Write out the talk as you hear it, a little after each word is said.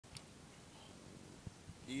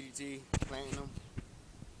DDT, planting them.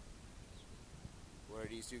 What are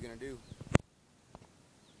these two gonna do?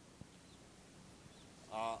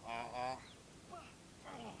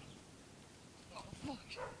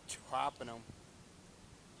 Chopping them.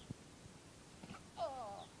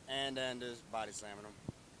 And then just body slamming them.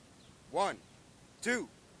 1, 2,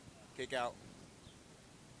 kick out.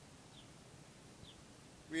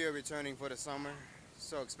 We are returning for the summer,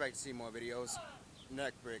 so expect to see more videos.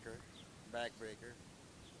 Neck breaker, back breaker,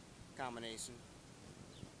 combination.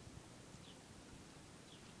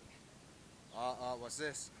 What's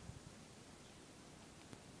this?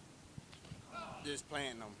 Just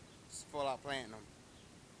planting them. Just full out planting them.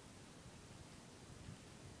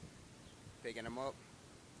 Picking them up.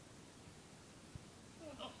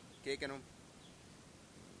 Kicking them.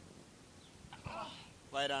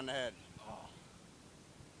 Right on the head.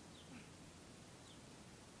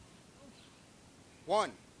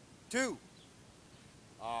 1, 2.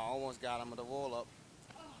 Almost got him with the roll up.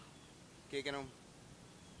 Kicking him.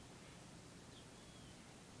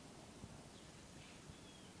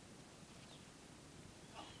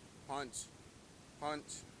 Punch.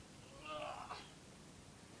 Punch.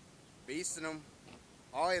 Beasting him.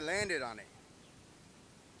 Oh, he landed on it.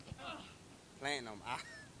 Planting him.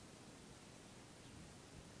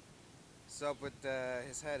 What's up with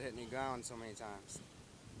his head hitting the ground so many times?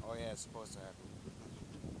 Oh yeah, it's supposed to happen.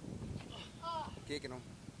 Kicking him.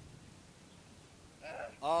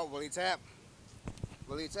 Oh, will he tap?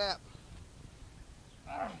 Will he tap?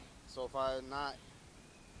 So far, not.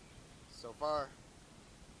 So far.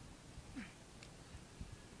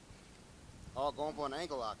 Oh, going for an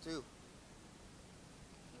ankle lock too.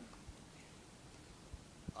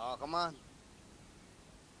 Oh, come on.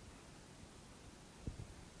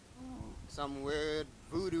 Some weird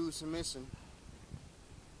voodoo submission.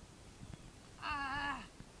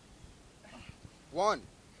 1,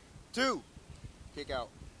 2, kick out.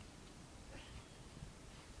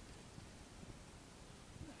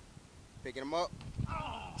 Picking him up.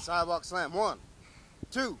 Sidewalk slam. 1,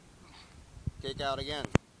 2, kick out again.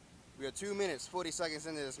 We are 2 minutes, 40 seconds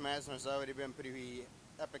into this match, and it's already been pretty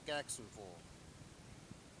epic action for.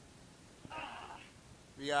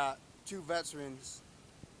 We got two veterans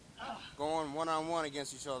going one-on-one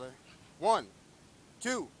against each other. 1,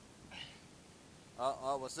 2.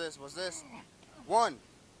 What's this? What's this? 1,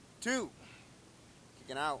 2.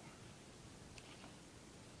 Kicking out.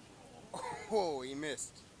 Oh, he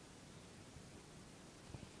missed.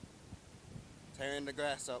 Tearing the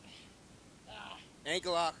grass up.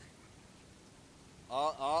 Ankle lock.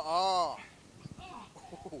 Oh.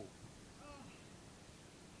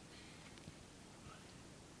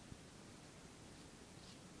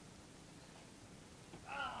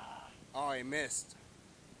 Oh, he missed.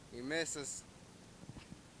 He missed us.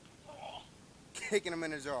 Kicking him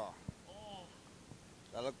in the jaw.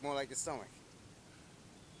 That looked more like his stomach.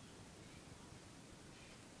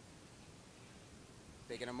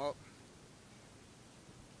 Picking him up.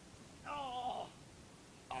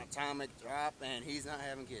 Atomic drop, and he's not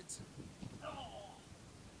having kids.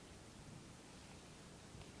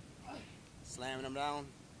 Slamming him down.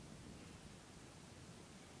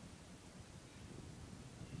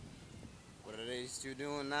 What are these two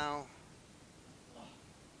doing now?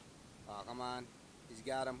 Oh, come on. He's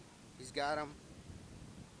got him. He's got him.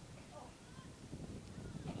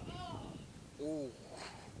 Ooh.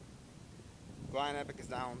 Blind Epic is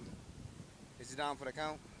down. Is he down for the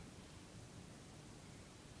count?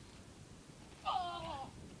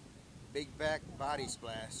 Big back body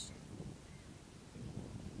splash.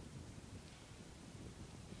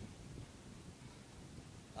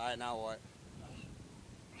 Alright, now what?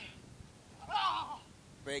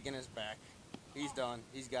 Breaking his back. He's done.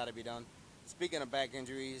 He's got to be done. Speaking of back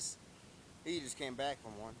injuries, he just came back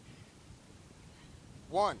from one.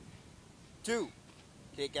 1, 2,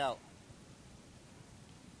 kick out.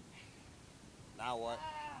 Now what?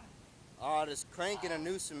 Oh, just cranking a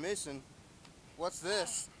new submission. What's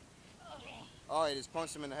this? Oh, he just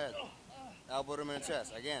punched him in the head. Elbowed him in the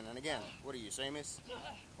chest again and again. What are you, Seamus?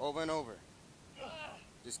 Over and over.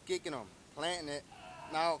 Just kicking him, planting it.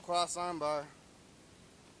 Now cross armbar.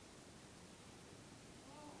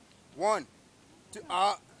 1, 2.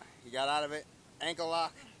 He got out of it. Ankle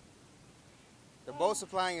lock. They're both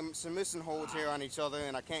supplying submission holds here on each other,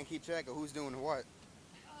 and I can't keep track of who's doing what.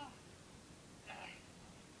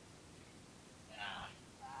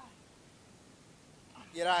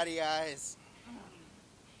 Get out of the eyes.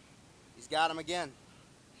 He's got him again.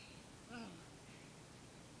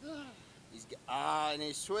 And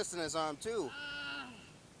he's twisting his arm too.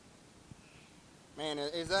 Man,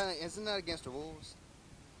 isn't that against the rules?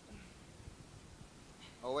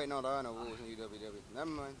 Oh Oh wait, no, there are no rules in D.B.W. Never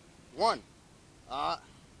mind. 1. You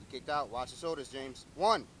kicked out. Watch your shoulders, James.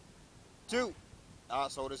 1, 2.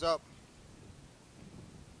 Shoulders up.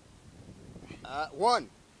 1,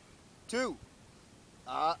 2.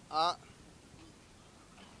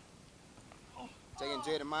 Taking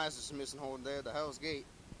Jada Myers to submission hold there, the Hell's Gate,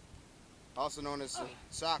 also known as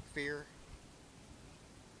shock fear.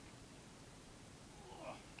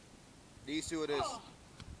 These two are just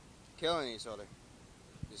killing each other.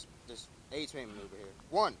 This A-train maneuver here.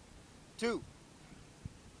 1, 2.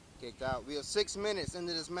 Kicked out. We are 6 minutes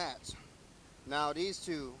into this match. Now these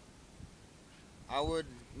two, I would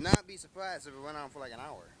not be surprised if it went on for like an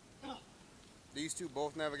hour. These two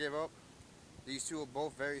both never give up. These two are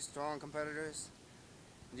both very strong competitors.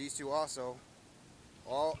 These two also.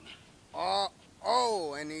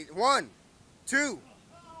 And 1, 2.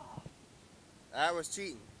 That was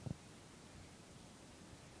cheating.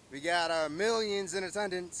 We got our millions in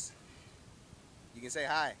attendance. You can say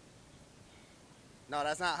hi. No,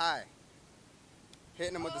 that's not hi.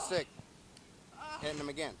 Hitting him with the stick. Hitting him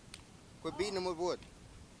again. Quit beating him with wood.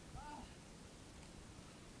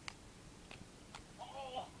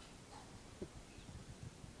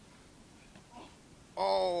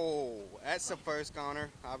 Oh, that's the first counter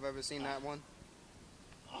I've ever seen that one.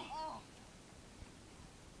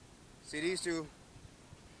 See, these two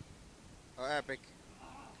are EpIc.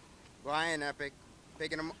 Brian EpIc,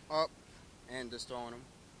 picking them up and just throwing them.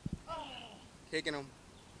 Kicking them.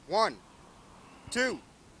 1, 2.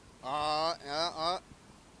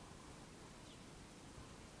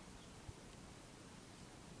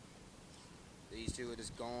 These two are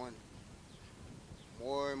just going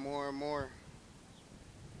more and more and more.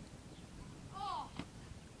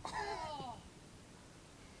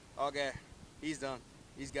 Okay, he's done.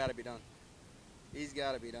 He's got to be done. He's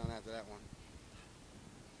got to be done after that one.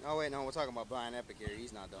 Oh wait, no, we're talking about Brian EpIc here.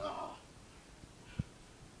 He's not done.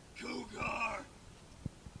 Cougar!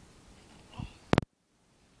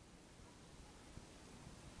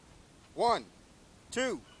 1,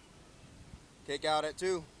 2. Kick out at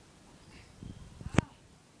 2.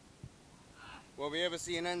 Will we ever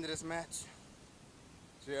see an end to this match?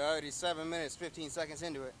 So we're already 7 minutes, 15 seconds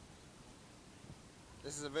into it.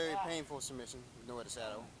 This is a very painful submission, no way to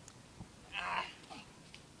shadow.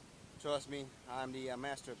 Trust me, I'm the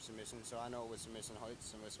master of submission, so I know what submission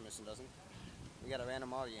hurts and what submission doesn't. We got a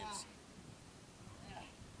random audience.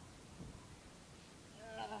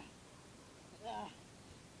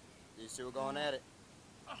 These two are going at it.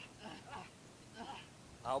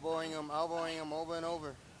 Elbowing him over and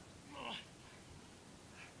over.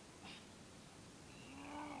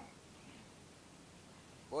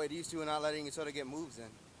 Boy, these two are not letting each other get moves in.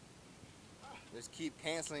 Just keep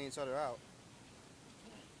canceling each other out.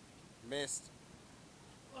 Missed.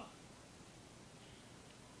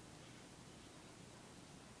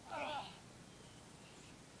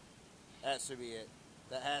 That should be it.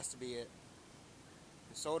 That has to be it.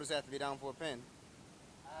 The shoulders have to be down for a pin.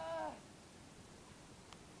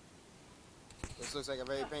 This looks like a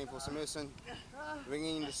very painful submission.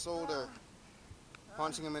 Ringing the shoulder.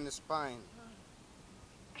 Punching him in the spine.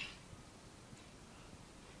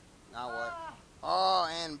 Now what? Oh,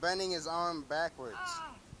 and bending his arm backwards.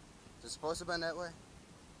 Is it supposed to bend that way?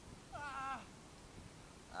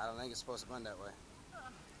 I don't think it's supposed to bend that way.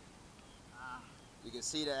 You can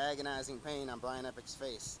see the agonizing pain on Brian EpIc's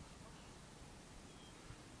face.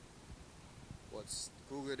 What's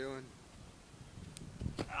Cougar doing?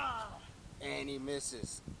 And he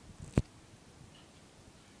misses.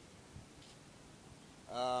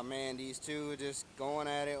 Man, these two are just going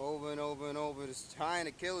at it over and over and over, just trying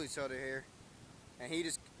to kill each other here. And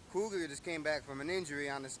Cougar just came back from an injury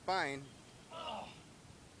on the spine.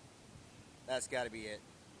 That's got to be it.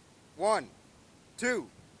 1, 2.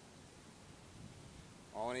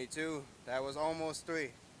 Only 2. That was almost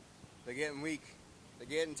 3. They're getting weak. They're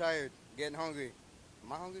getting tired. Getting hungry.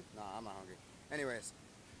 Am I hungry? No, I'm not hungry. Anyways,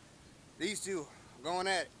 these two are going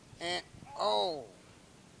at it. And, oh!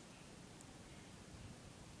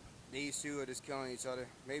 These two are just killing each other.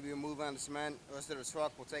 Maybe we'll move on to cement. The rest of the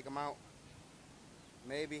truck will take them out.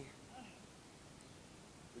 Maybe.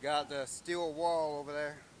 We got the steel wall over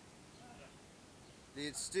there.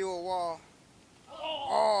 The steel wall.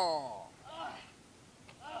 Oh!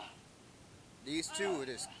 These two are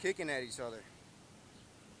just kicking at each other.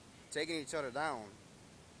 Taking each other down.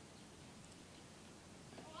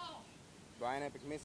 Brian EpIc missed.